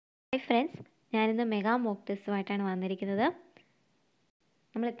Hi friends, I am mega mock test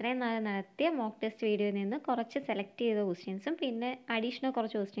നമ്മൾ ഇത്രയും നാളെ നടത്തിയ മോക്ക് ടെസ്റ്റ് വീഡിയോയിൽ നിന്ന് കുറച്ച് സെലക്ട് ചെയ്ത ക്വസ്റ്റ്യൻസും പിന്നെ അഡീഷണൽ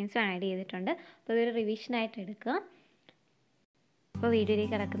കുറച്ച് ക്വസ്റ്റ്യൻസും ആഡ് ചെയ്തിട്ടുണ്ട്. അപ്പോൾ ഇതൊരു റിവിഷൻ ആയിട്ട് എടുക്കുക. അപ്പോൾ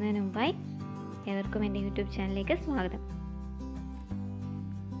വീഡിയോയിലേക്ക് കടക്കുന്നതിന് മുമ്പായി ഏവർക്കും എൻ്റെ യൂട്യൂബ് ചാനലിലേക്ക് സ്വാഗതം.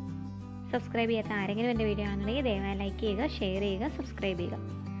 സബ്സ്ക്രൈബ് ചെയ്യാത്ത ആരെങ്കിലും എൻ്റെ വീഡിയോ ആണെന്നുണ്ടെങ്കിൽ ദയവായി ലൈക്ക് ചെയ്യുക, ഷെയർ ചെയ്യുക, സബ്സ്ക്രൈബ് ചെയ്യുക.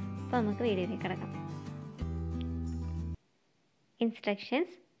 അപ്പോൾ നമുക്ക് വീഡിയോയിലേക്ക് കടക്കാം.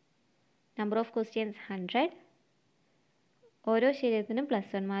 ഇൻസ്ട്രക്ഷൻസ്. Number of questions 100. ഓരോ ശരിയത്തിനും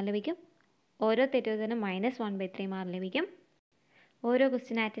 +1 മാർക്ക് ലഭിക്കും. ഓരോ തെറ്റുത്തതിനും -1/3 മാർക്ക് ലഭിക്കും. ഓരോ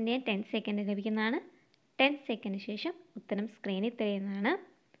ക്വസ്റ്റ്യൻ അറ്റൻഡ് ചെയ്യാൻ 10 സെക്കൻഡ് ലഭിക്കുന്നതാണ്. 10 സെക്കൻഡിന് ശേഷം ഉത്തരം സ്ക്രീനിൽ തെളിയുന്നതാണ്.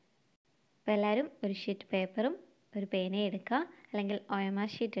 അപ്പോൾ എല്ലാവരും ഒരു ഷീറ്റ് പേപ്പറും ഒരു പേനയും എടുക്കുക, അല്ലെങ്കിൽ OMR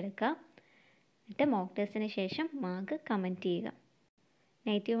ഷീറ്റ് എടുക്കുക. എന്നിട്ട് മോക്ക് ടെസ്റ്റിന് ശേഷം മാർക്ക് കമൻറ്റ് ചെയ്യുക.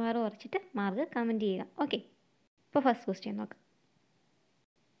 നെഗറ്റീവ് മാർക്ക് കുറച്ചിട്ട് മാർക്ക് കമൻറ്റ് ചെയ്യുക. ഓക്കെ, ഇപ്പോൾ ഫസ്റ്റ് ക്വസ്റ്റ്യൻ നോക്കാം.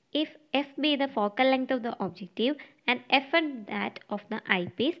 If f be the focal length of the objective and f1 that of the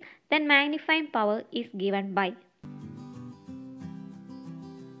eyepiece, then magnifying power is given by.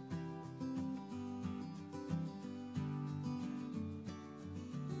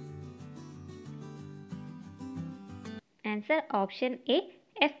 Answer option A,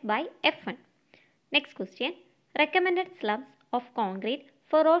 f by f1. Next question. Recommended slabs of concrete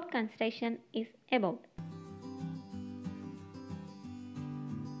for road construction is about.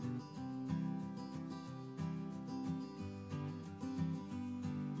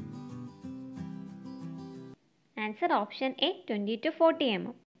 Answer option A, 20 to 40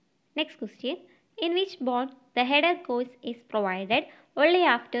 mm. Next question. In which bond the header course is provided only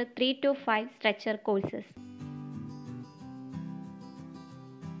after 3 to 5 structure courses?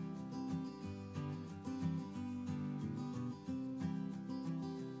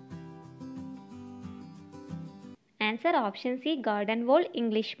 Answer option C, garden wall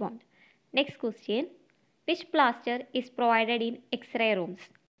English bond. Next question. Which plaster is provided in X-ray rooms?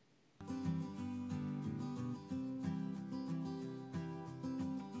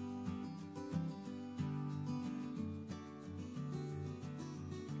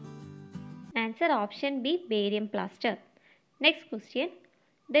 Answer option B, barium plaster. Next question.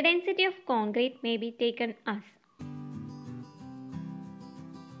 The density of concrete may be taken as.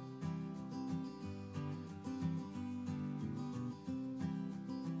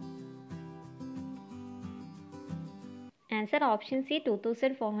 Answer option C,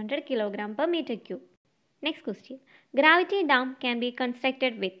 2400 kg per meter cube. Next question. Gravity dam can be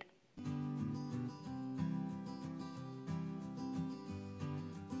constructed with.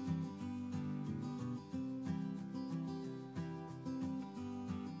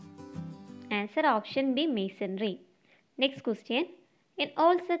 Answer option B, masonry. Next question. In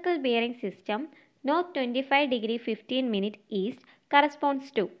all circle bearing system, north 25° 15' east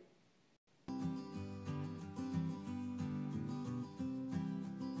corresponds to.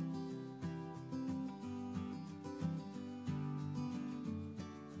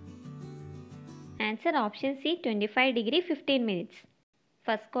 Answer option C, 25° 15'.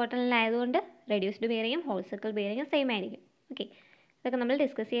 First ക്വാർട്ടറിലായതുകൊണ്ട് reduced ബെയറിങ്ങും whole circle ബെയറിങ്ങും same ആയിരിക്കും. Okay, ഇതൊക്കെ നമ്മൾ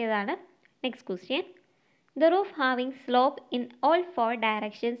discuss ചെയ്തതാണ്. Next question. The roof having slope in all 4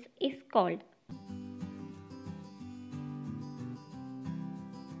 directions is called.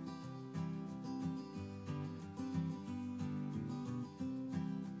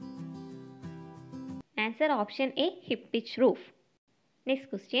 Answer option A, hip pitch roof. Next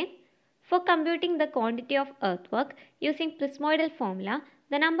question. For computing the quantity of earthwork using prismoidal formula,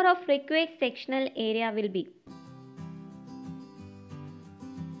 the number of required sectional area will be.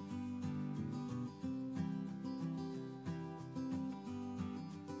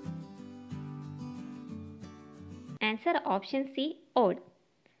 Answer option C, odd.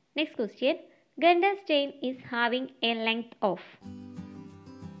 Next question. Gunder's chain is having a length of.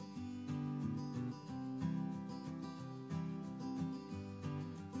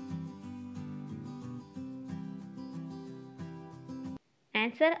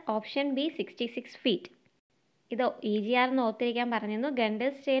 Answer option B, 66 feet. ഇത് EGR എന്ന് ഓർത്തിരിക്കാൻ പറഞ്ഞിരുന്നു.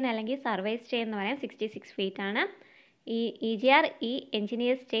 Gunter's chain അല്ലെങ്കിൽ surveys chain എന്ന് പറയാം 66 feet ആണ്. ഈ EGR ഈ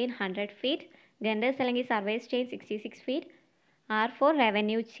എഞ്ചിനീയേഴ്സ് ചെയിൻ 100 ഫീറ്റ്, ഗണ്ടേഴ്സ് അല്ലെങ്കിൽ surveys chain 66 feet, R4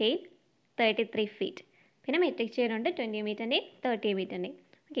 revenue chain 33 feet. പിന്നെ മെട്രിക് ചെയിൻ ഉണ്ട് 20 മീറ്ററിൻ്റെയും 30 മീറ്ററിൻ്റെയും.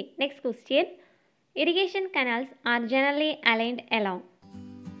 Okay, next question. Irrigation canals are generally aligned along.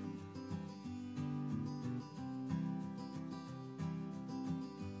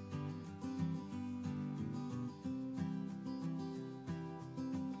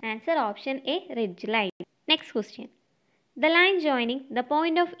 Answer option A, ridge line. Next question. The line joining the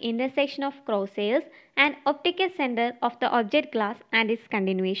point of intersection of crosshairs and optical center of the object glass and its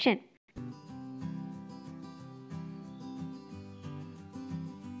continuation.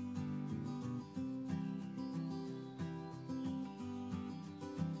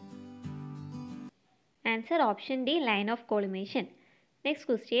 Answer option D, line of collimation. Next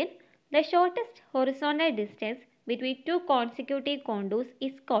question. The shortest horizontal distance between two consecutive contours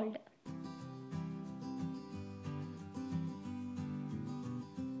is called.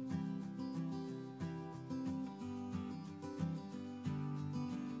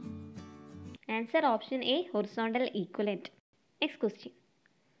 Answer option A, horizontal equivalent. Next question.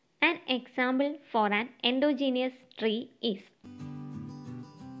 An example for an endogenous tree is.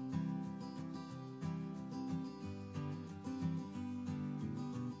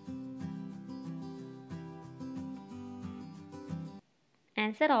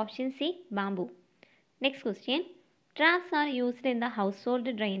 Answer option C, bamboo. Next question. Traps are used in the household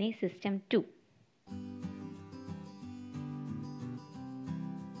drainage system too.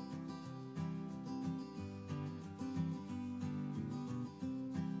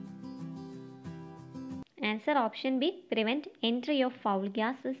 Answer option B, prevent entry of foul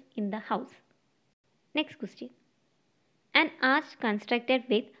gases in the house. Next question. An arch constructed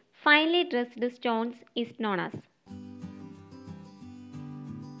with finely dressed stones is known as.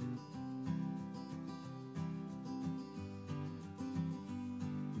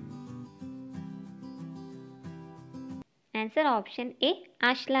 Answer option A,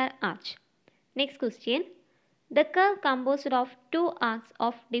 ashlar arch. Next question. The curve composed of two arcs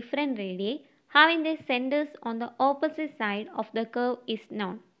of different radii having their centers on the opposite side of the curve is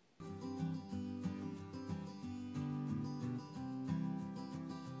known.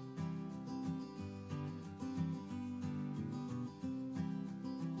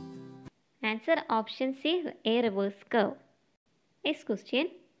 Answer option C, a reverse curve. Next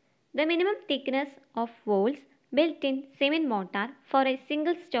question. The minimum thickness of walls built in cement mortar for a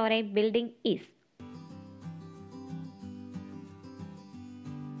single story building is.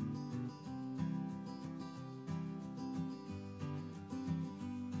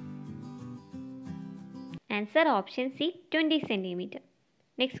 Answer option C, 20 cm.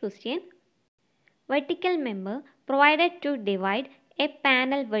 Next question. Vertical member provided to divide a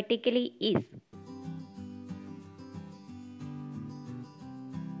panel vertically is.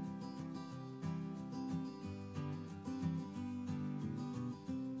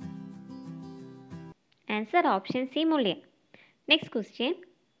 Answer option C, mullion. Next question.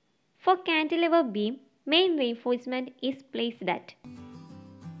 For cantilever beam, main reinforcement is placed at.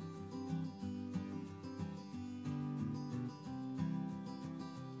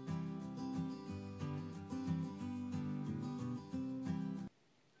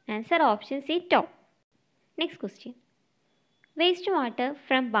 Answer option C, top. Next question. Wastewater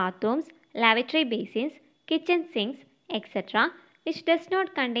from bathrooms, lavatory basins, kitchen sinks, etc. which does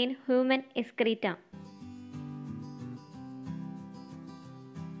not contain human excreta.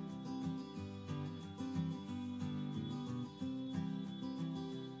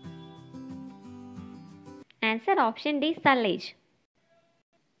 Answer option D, sullage.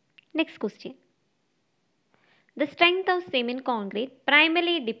 Next question. The strength of cement concrete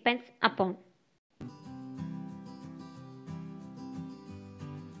primarily depends upon.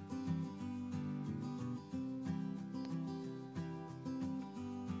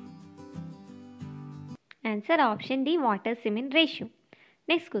 Answer option D, water cement ratio.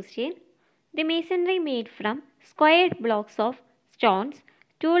 Next question. The masonry made from squared blocks of stones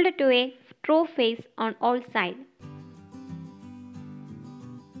tooled to a true face on all sides.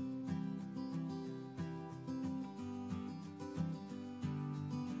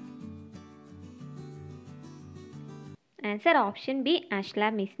 Answer option B,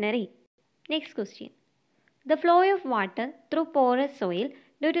 ashlar masonry. Next question. The flow of water through porous soil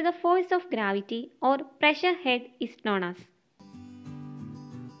due to the force of gravity or pressure head is known as.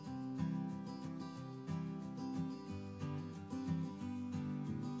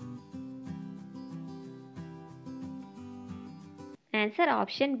 Answer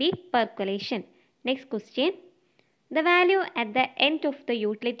option B, percolation. Next question. The value at the end of the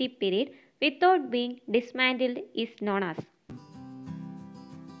utility period without being dismantled is known as.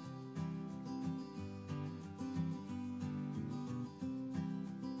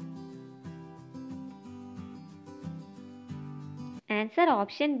 Answer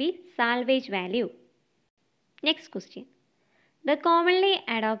option B, salvage value. Next question. The commonly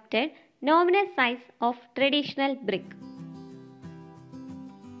adopted nominal size of traditional brick.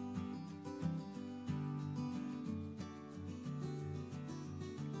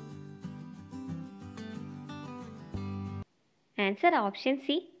 Answer option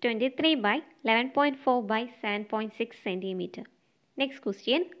C, 23 by 11.4 by 7.6 centimeter. Next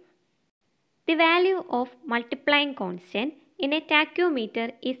question. The value of multiplying constant in a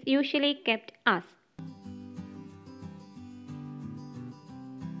tachymeter is usually kept as.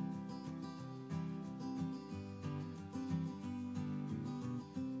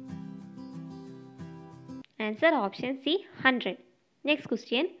 Answer option C, 100. Next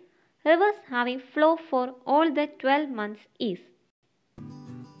question. Rivers having flow for all the 12 months is.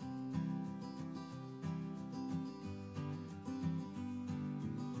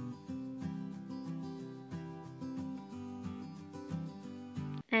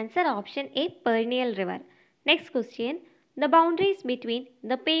 Answer option A, perennial river. Next question. The boundaries between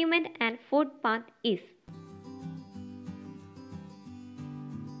the pavement and footpath is.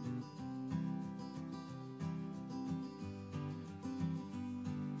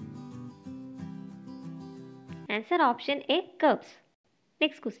 Answer option A, curbs.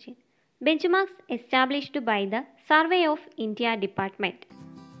 Next question. Benchmarks established by the Survey of India Department.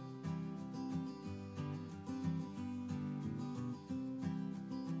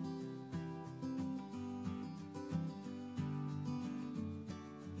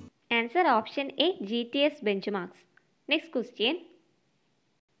 Answer option A, GTS benchmarks. Next question.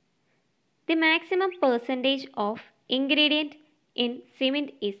 The maximum percentage of ingredient in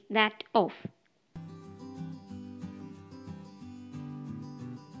cement is that of.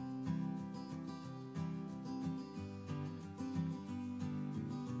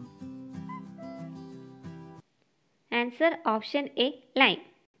 Answer option A, lime.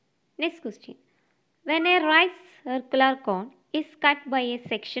 Next question. When a right circular cone is cut by a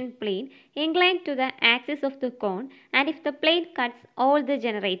section plane inclined to the axis of the cone and if the plane cuts all the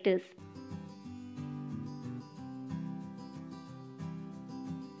generators.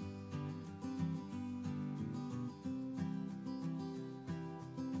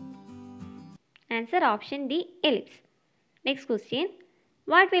 Answer option D, ellipse. Next question.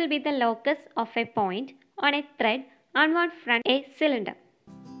 What will be the locus of a point on a thread unwound from a cylinder?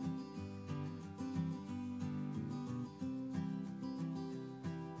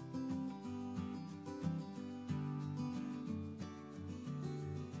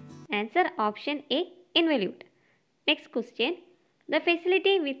 Answer option A, involute. Next question. The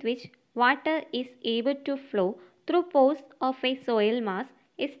facility with which water is able to flow through pores of a soil mass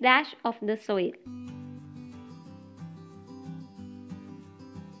is dash of the soil.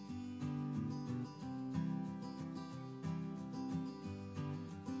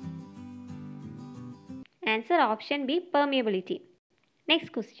 Answer option B, permeability.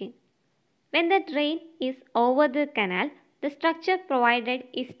 Next question. When the drain is over the canal, the structure provided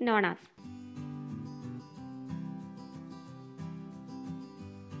is known as.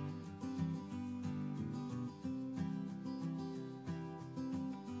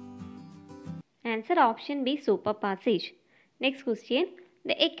 Answer option B, super passage. Next question.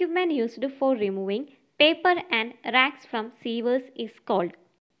 The equipment used for removing paper and rags from sewers is called.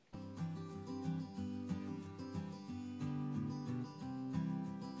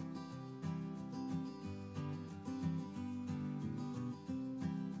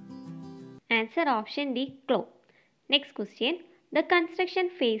 Answer option D, claw. Next question. The construction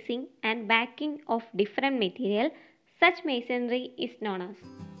facing and backing of different material, such masonry is known as.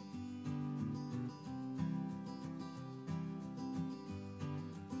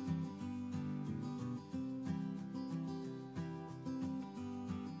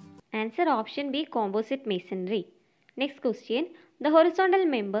 Answer option B, composite masonry. Next question. The horizontal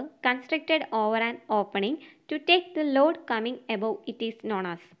member constructed over an opening to take the load coming above it is known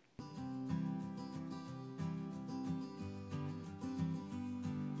as.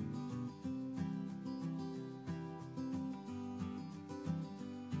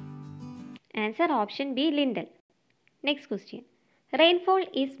 Answer option B, lintel. Next question. Rainfall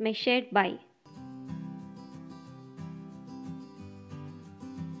is measured by.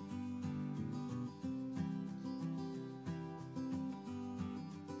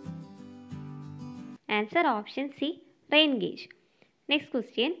 Answer option C, rain gauge. Next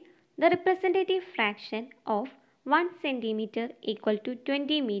question. The representative fraction of 1 centimeter equal to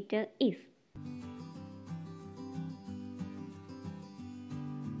 20 meter is.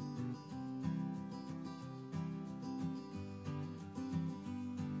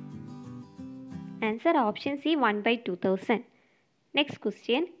 Answer option C, 1 by 2000. Next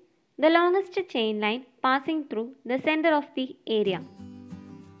question. The longest chain line passing through the center of the area.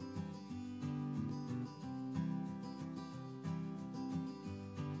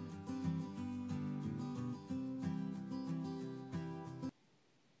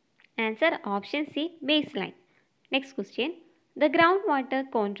 Answer option C, baseline. Next question. The groundwater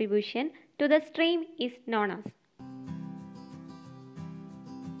contribution to the stream is known as?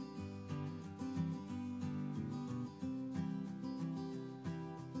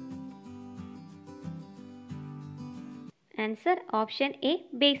 Answer option A,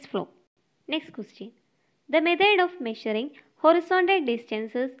 base flow. Next question. The method of measuring horizontal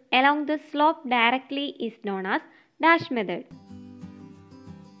distances along the slope directly is known as dash method.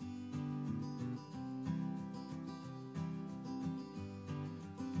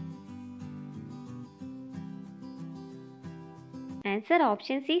 Answer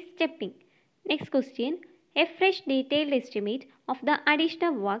option C, stepping. Next question. A fresh detailed estimate of the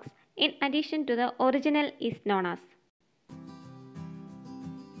additional works in addition to the original is known as?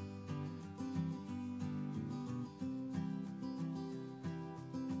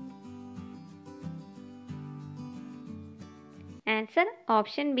 Answer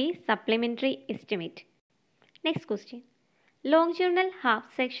option B, supplementary estimate. Next question. Longitudinal half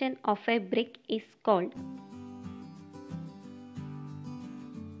section of a brick is called?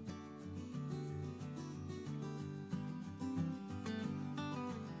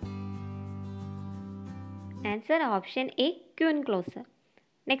 Answer option A, queen closer.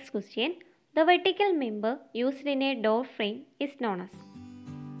 Next question. The vertical member used in a door frame is known as?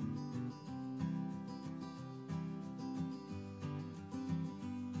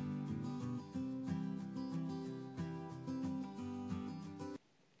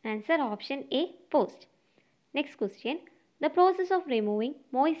 Answer option A, post. Next question. The process of removing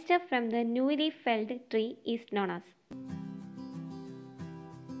moisture from the newly felled tree is known as?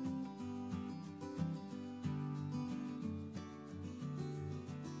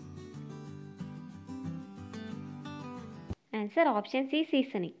 Answer option C,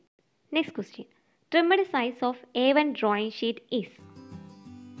 seasoning. Next question. Trimmed size of A1 drawing sheet is?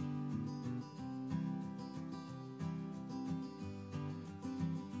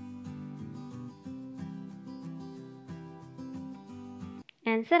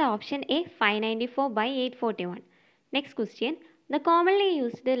 Answer option A, 594 by 841. Next question. The commonly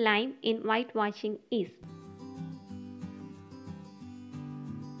used lime in whitewashing is?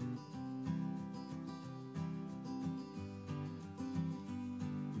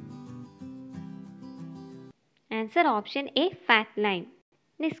 Answer option A, fat lime.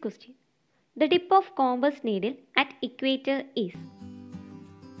 Next question. The tip of compass needle at equator is?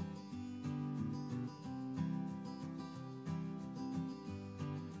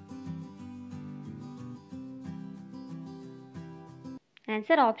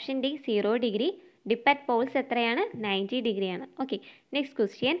 Answer option D, 0 degree. Dip at poles എത്രയാണ്? 90 degree ആണ്. Okay. Next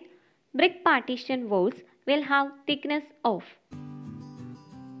question. Brick partition walls will have thickness of?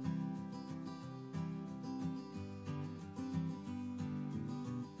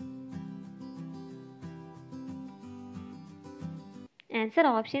 Answer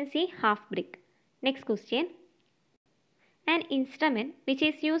option C, half brick. Next question. An instrument which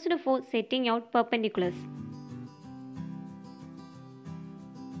is used for setting out perpendiculars.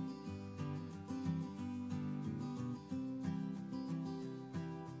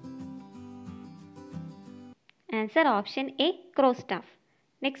 Answer option A, cross staff.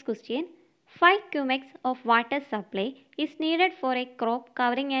 Next question. 5 cumecs of water supply is needed for a crop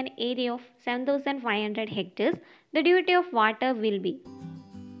covering an area of 7,500 hectares. The duty of water will be?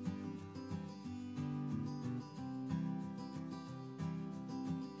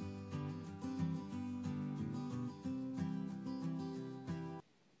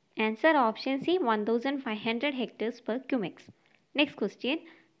 Answer option C, 1,500 hectares per cumecs. Next question.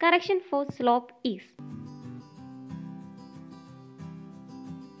 Correction for slope is?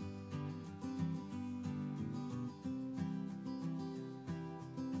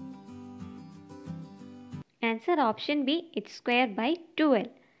 Answer option B, it's square by 2L.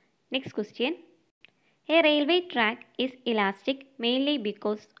 Next question. A railway track is elastic mainly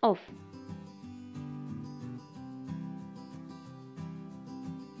because of?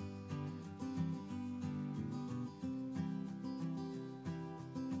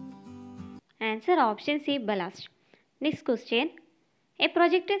 Answer option C, ballast. Next question. A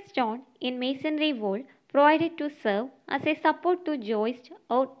projected stone in masonry wall provided to serve as a support to joist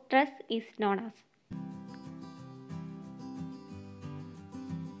or truss is known as?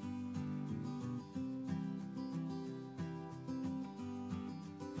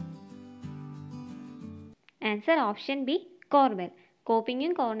 Answer option B, corbel. Coping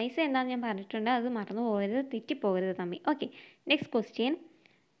cornice എന്താണെന്ന് ഞാൻ പറഞ്ഞിട്ടുണ്ട്, അത് മറന്നു പോകരുത്, തെറ്റിപ്പോകരുത് തമ്മിൽ. Okay. Next question.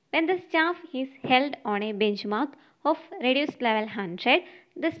 When the staff is held on a benchmark of reduced level 100,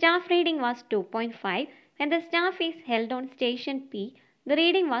 the staff reading was 2.5. When the staff is held on station P, the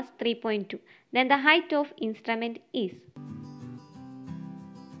reading was 3.2. Then the height of instrument is?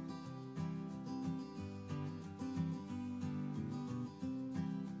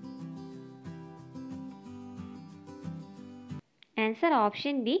 Answer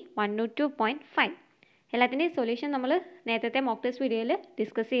option D 102.5. എല്ലാത്തിൻ്റെയും solution നമ്മൾ നേരത്തെ mock test വീഡിയോയിൽ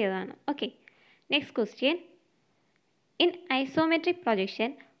discuss ചെയ്തതാണ്. Okay, next question. In isometric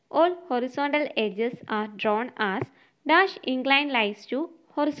projection all horizontal edges are drawn as dash inclined lines to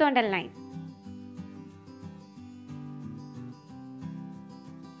horizontal line.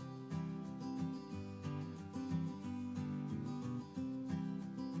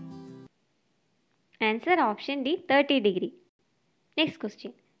 Answer option D 30 degree. Next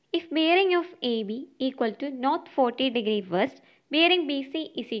question. If bearing of AB equal to north 40 degree west, bearing BC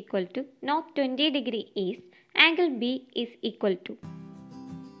is equal to north 20 degree east, angle B is equal to.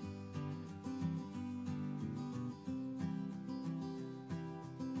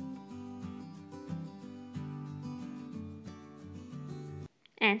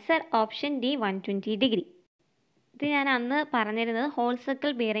 Answer option D 120 degree. ഇത് ഞാൻ അന്ന് പറഞ്ഞിരുന്നത് whole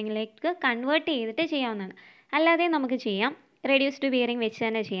circle ബിയറിങ്ങിലേക്ക് convert ചെയ്തിട്ട് ചെയ്യാവുന്നതാണ്. അല്ലാതെ നമുക്ക് ചെയ്യാം, reduced bearing വെച്ച്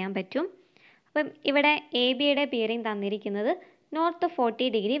തന്നെ ചെയ്യാൻ പറ്റും. അപ്പം ഇവിടെ എ ബിയുടെ ബിയറിംഗ് തന്നിരിക്കുന്നത് നോർത്ത് 40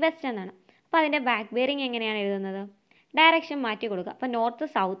 ഡിഗ്രി വെസ്റ്റ് എന്നാണ്. അപ്പോൾ അതിൻ്റെ ബാക്ക് ബിയറിംഗ് എങ്ങനെയാണ് എഴുതുന്നത്? ഡയറക്ഷൻ മാറ്റി കൊടുക്കുക. അപ്പോൾ നോർത്ത്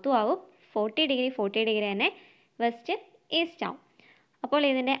സൗത്തും ആവും, 40 ഡിഗ്രി തന്നെ വെസ്റ്റ് ഈസ്റ്റ് ആവും. അപ്പോൾ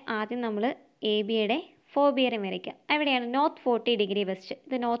ഇതിൻ്റെ ആദ്യം നമ്മൾ എ ബിയുടെ ഫോർ ബിയറിംഗ് വരയ്ക്കുക. എവിടെയാണ്? North 40 degree west.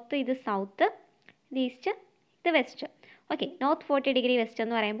 ഇത് നോർത്ത്, ഇത് സൗത്ത്, ഇത് ഈസ്റ്റ്, ഇത് west. Okay, north 40 degree west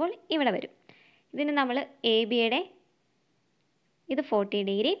എന്ന് പറയുമ്പോൾ ഇവിടെ വരും. ഇതിന് നമ്മൾ എ ബിയുടെ ഇത് 40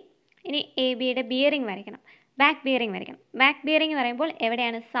 ഡിഗ്രി. ഇനി എ ബിയുടെ ബിയറിംഗ് വരയ്ക്കണം, ബാക്ക് ബിയറിംഗ് വരയ്ക്കണം. ബാക്ക് ബിയറിംഗ് പറയുമ്പോൾ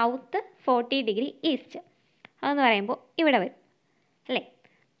എവിടെയാണ്? South 40 degree east. അതെന്ന് പറയുമ്പോൾ ഇവിടെ വരും അല്ലേ.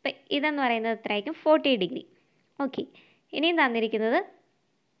 അപ്പം ഇതെന്ന് പറയുന്നത് എത്രയായിരിക്കും? 40 ഡിഗ്രി. ഓക്കെ, ഇനിയും തന്നിരിക്കുന്നത്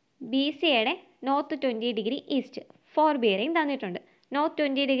ബി സിയുടെ north 20 degree east. Four bearing തന്നിട്ടുണ്ട്. നോർത്ത്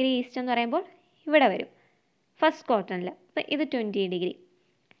 20 ഡിഗ്രി ഈസ്റ്റ് എന്ന് പറയുമ്പോൾ ഇവിടെ വരും ഫസ്റ്റ് ക്വാർട്ടറിൽ. അപ്പോൾ ഇത് 20 ഡിഗ്രി.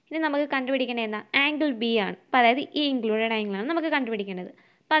 ഇനി നമുക്ക് കണ്ടുപിടിക്കേണ്ടത് എന്താ? ആംഗിൾ ബി ആണ്. അപ്പോൾ അതായത് ഈ ഇൻക്ലൂഡഡ് ആംഗിളാണ് നമുക്ക് കണ്ടുപിടിക്കേണ്ടത്.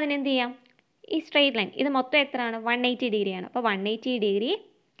 അപ്പോൾ അതിനെന്ത് ചെയ്യാം? ഈ സ്ട്രെയിറ്റ് ലൈൻ ഇത് മൊത്തം എത്രയാണ്? 180 ഡിഗ്രിയാണ്. അപ്പോൾ 180 degree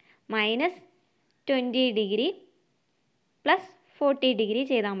minus 20 degree plus 40 degree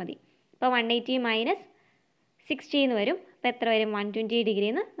ചെയ്താൽ മതി. അപ്പോൾ 180 മൈനസ് 60 എന്ന് വരും. അപ്പോൾ എത്ര വരും? 120 ഡിഗ്രി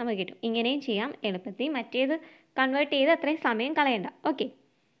എന്ന് നമുക്ക് കിട്ടും. ഇങ്ങനെയും ചെയ്യാം എളുപ്പത്തിൽ, മറ്റേത് കൺവേർട്ട് ചെയ്ത് അത്രയും സമയം കളയണ്ട. Okay,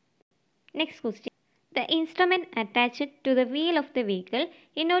 next question. The instrument attached to the wheel of the vehicle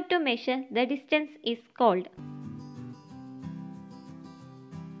in order to measure the distance is called.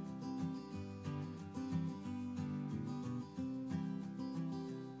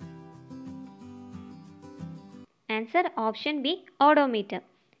 Answer option B odometer.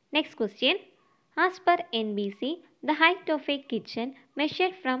 Next question. As per NBC, the height of a kitchen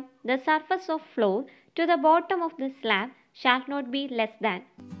measured from the surface of floor to the bottom of the slab shall not be less than.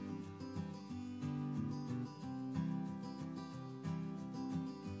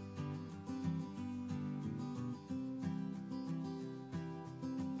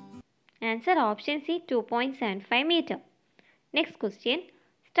 Answer option C 2.75 meter. Next question.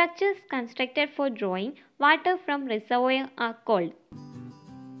 Structures constructed for drawing water from reservoir are called.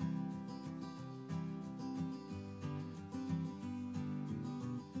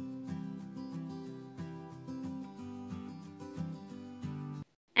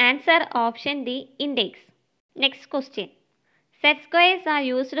 Answer option D intakes. Next question. Set squares are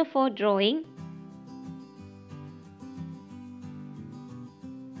used for drawing.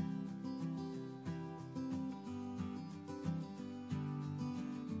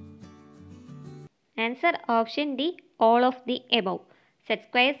 Answer option D all of the above. Set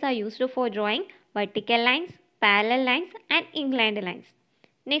squares are used for drawing vertical lines, parallel lines and inclined lines.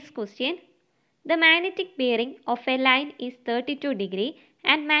 Next question. The magnetic bearing of a line is 32 degree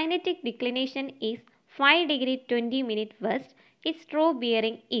and magnetic declination is 5 degree 20 minute west. Its true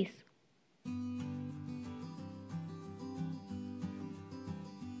bearing is.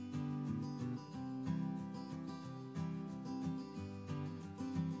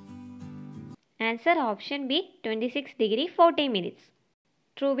 Answer option B 26 degree 40 minutes.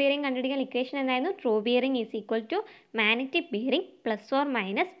 True bearing കണ്ടുപിടിക്കാൻ equation എന്തായിരുന്നു? True bearing is equal to magnetic bearing plus or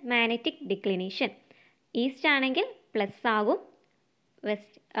minus magnetic declination. East ആണെങ്കിൽ plus ആകും,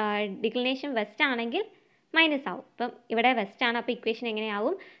 west declination west ആണെങ്കിൽ minus ആവും. ഇപ്പം ഇവിടെ west ആണ്, അപ്പോൾ equation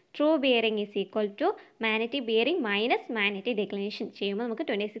എങ്ങനെയാവും? True bearing is equal to magnetic bearing minus magnetic declination ചെയ്യുമ്പോൾ നമുക്ക്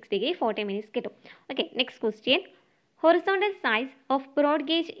 26 degree 40 minutes കിട്ടും. Okay, next question. Horizontal size of broad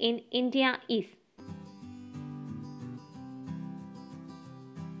gauge in India is.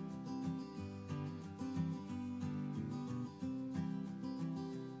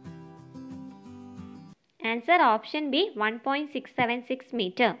 Answer option B 1.676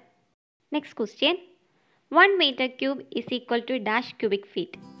 meter. Next question. 1 meter cube is equal to dash cubic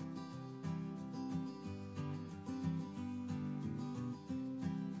feet.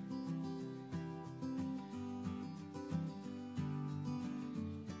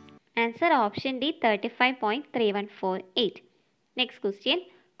 Answer option D 35.3148. Next question.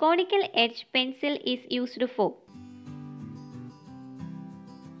 Conical edge pencil is used for.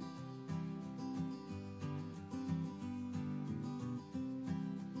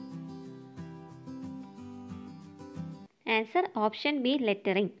 Answer option B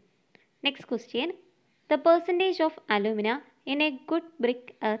lettering. Next question. The percentage of alumina in a good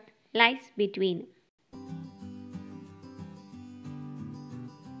brick earth lies between.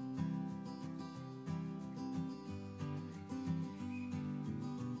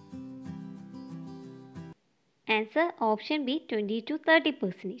 Answer option B 20 to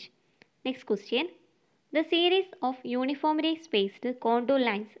 30%. Next question. The series of uniformly spaced contour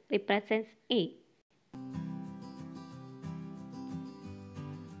lines represents A.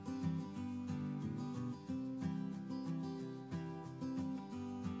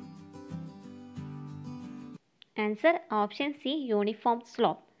 Answer option C uniform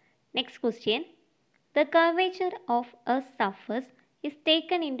slope. Next question. The curvature of a surface is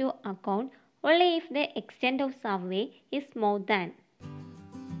taken into account only if the extent of survey is more than.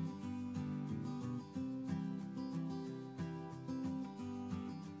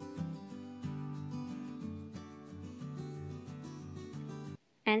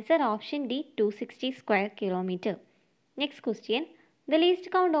 Answer option D 260 square kilometer. Next question. The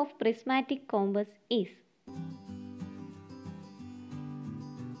least count of prismatic compass is.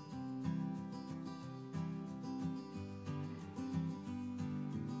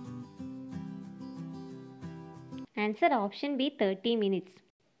 Answer option B 30 minutes.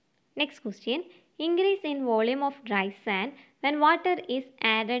 Next question. Increase in volume of dry sand when water is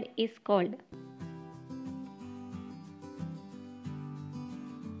added is called.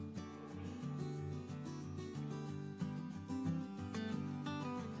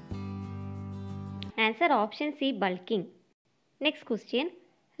 Answer option C bulking. Next question.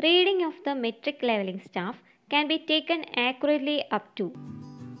 Reading of the metric leveling staff can be taken accurately up to.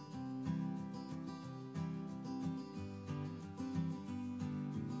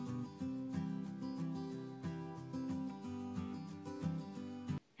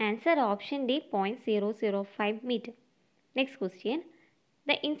 Answer option D 0.005 meter. Next question.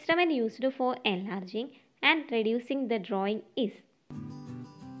 The instrument used for enlarging and reducing the drawing is.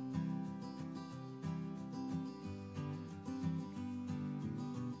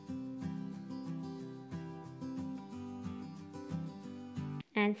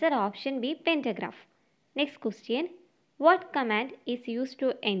 Answer option B pantograph. Next question. What command is used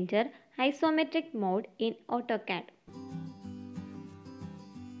to enter isometric mode in AutoCAD?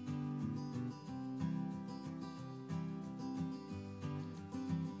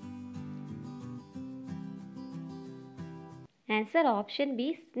 Answer option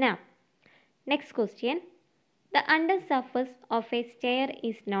B snap. Next question. The undersurface of a stair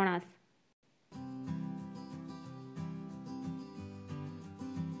is known as.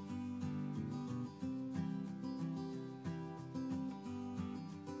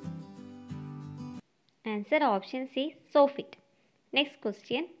 Answer option C soffit. Next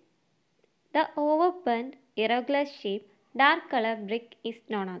question. The overburned irregular shape dark color brick is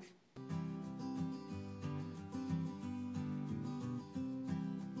known as.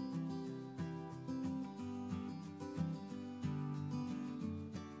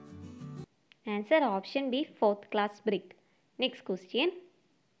 Answer option B fourth class brick. Next question.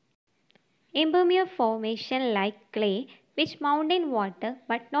 Impermeable formation like clay which mount in water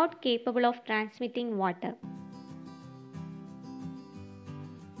but not capable of transmitting water.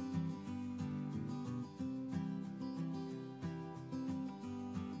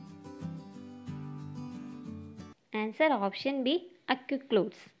 Answer option B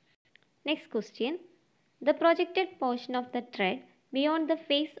acoucludes. Next question. The projected portion of the thread beyond the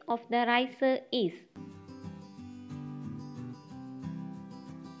face of the riser is.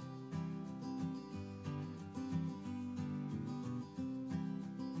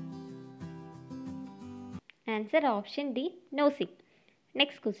 Answer option D nosing.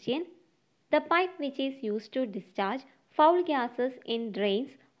 Next question. The pipe which is used to discharge foul gases in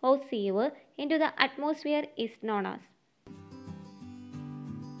drains or sewer into the atmosphere is known as.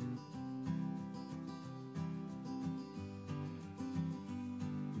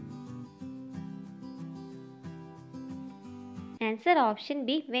 Answer option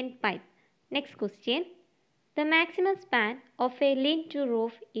B vent pipe. Next question. The maximum span of a lean-to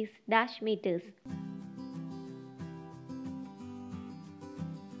roof is dash meters.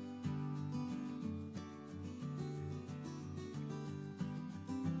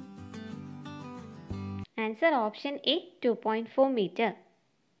 Answer option A 2.4 meter.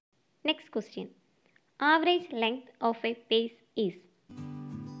 Next question. Average length of a pace is.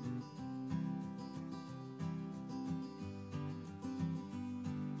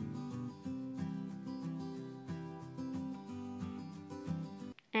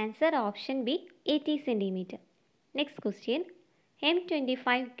 Answer option B, 80 cm. Next question.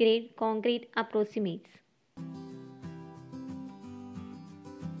 M25 grade concrete approximates.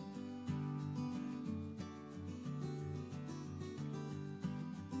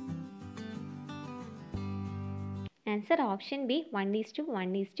 Answer option B,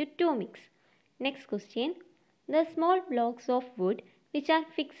 1:1:2 mix. Next question. The small blocks of wood which are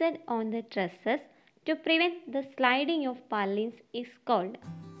fixed on the trusses to prevent the sliding of purlins is called.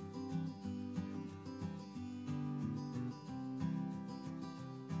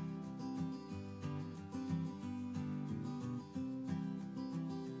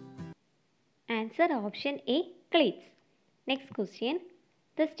 Answer option A, cleats. Next question.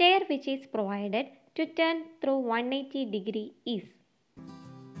 The stair which is provided to turn through 180 degree is.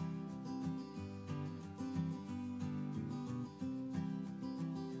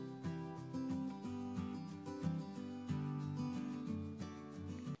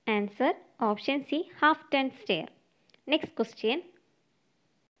 Answer option C, half turn stair. Next question.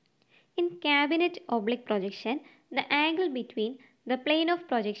 In cabinet oblique projection, the angle between the plane of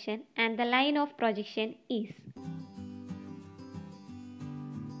projection and the line of projection is.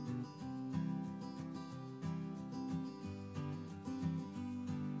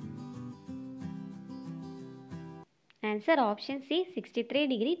 Answer option C, 63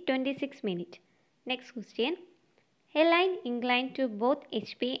 degree 26 minute. Next question. A line inclined to both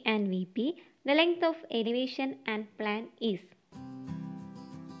HP and VP, the length of elevation and plan is.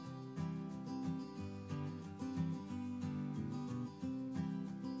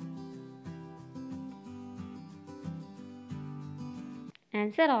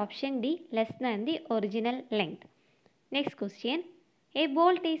 Answer option D, less than the original length. Next question. A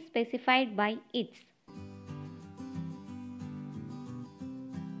bolt is specified by its.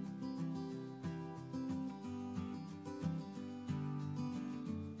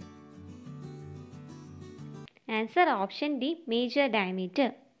 Answer option D, major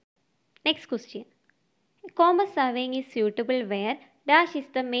diameter. Next question. Commerce surveying is suitable where dash is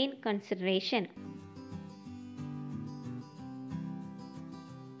the main consideration.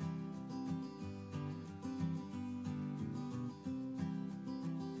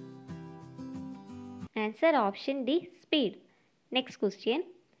 Answer option D, speed. Next question.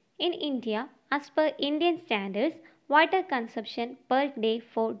 In India, as per Indian standards, water consumption per day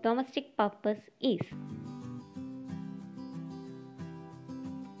for domestic purpose is.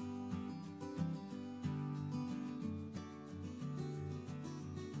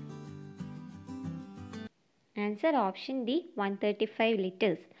 Answer option D, 135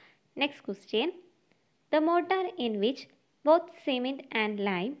 liters. Next question. The mortar in which both cement and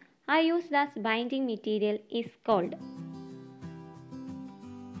lime are used as binding material is called.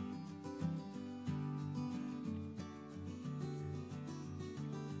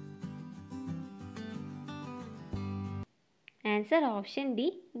 Answer option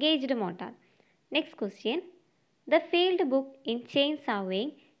D, gauged mortar. Next question. The field book in chain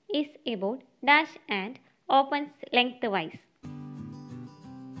surveying is about dash and opens lengthwise.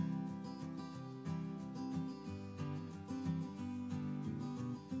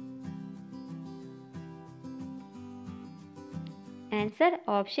 Answer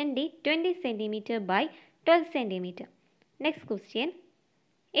option D, 20 cm by 12 cm. Next question.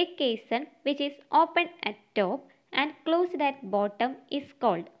 A caisson which is open at top and closed at bottom is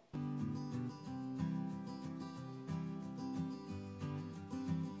called.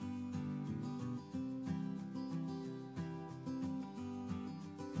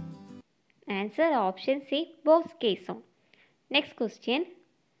 Answer option C, Bose caisson. Next question.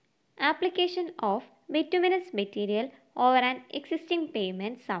 Application of bituminous material over an existing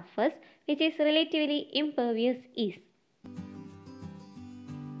pavement surface which is relatively impervious is.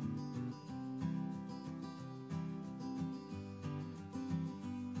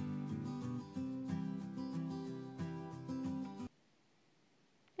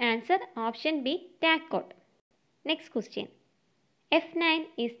 Answer option B, tack coat. Next question. F9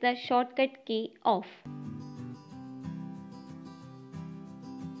 is the shortcut key of.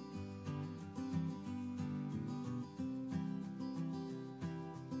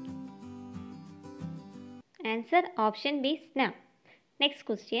 Answer option B, snap. Next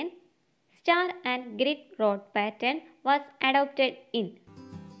question. Star and grid rod pattern was adopted in.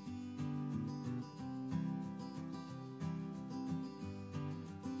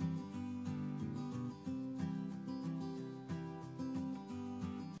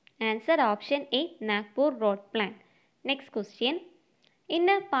 Answer option A, Nagpur road plan. Next question.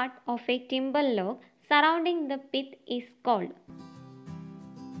 Inner part of a timber log surrounding the pith is called.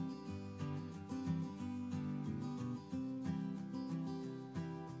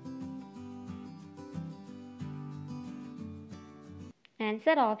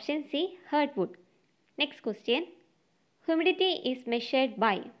 Answer option C, hardwood. Next question. Humidity is measured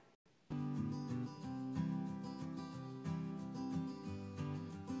by.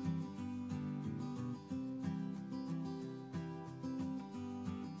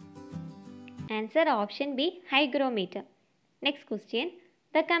 Answer option B, hygrometer. Next question.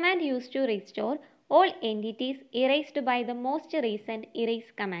 The command used to restore all entities erased by the most recent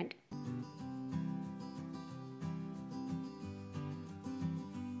erase command.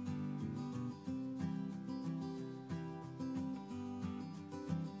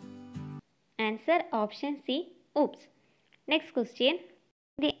 Answer option C, oops. Next question.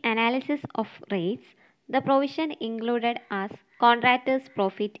 The analysis of rates, the provision included as contractor's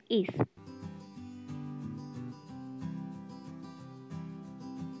profit is.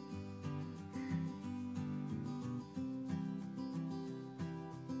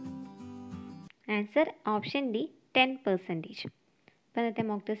 Answer option D 10%. അപ്പോൾ ഇന്നത്തെ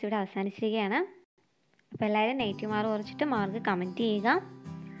mock test ഇവിടെ അവസാനിച്ചിരിക്കുകയാണ്. അപ്പോൾ എല്ലാവരും negative mark കുറച്ചിട്ട് mark comment ചെയ്യുക.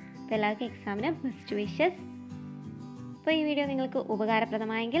 അപ്പോൾ എല്ലാവർക്കും എക്സാമിന് ബെസ്റ്റ് വിഷസ്. അപ്പോൾ ഈ വീഡിയോ നിങ്ങൾക്ക്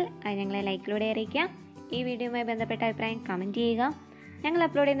ഉപകാരപ്രദമായെങ്കിൽ അത് ഞങ്ങളെ ലൈക്കിലൂടെ അറിയിക്കുക. ഈ വീഡിയോയുമായി ബന്ധപ്പെട്ട അഭിപ്രായം കമൻറ്റ് ചെയ്യുക. ഞങ്ങൾ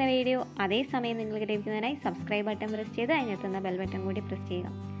അപ്ലോഡ് ചെയ്യുന്ന വീഡിയോ അതേസമയം നിങ്ങൾക്ക് ലഭിക്കുന്നതിനായി സബ്സ്ക്രൈബ് ബട്ടൺ പ്രസ് ചെയ്ത് അതിനകത്തുന്ന ബെൽ ബട്ടൺ കൂടി പ്രസ്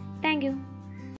ചെയ്യുക. താങ്ക്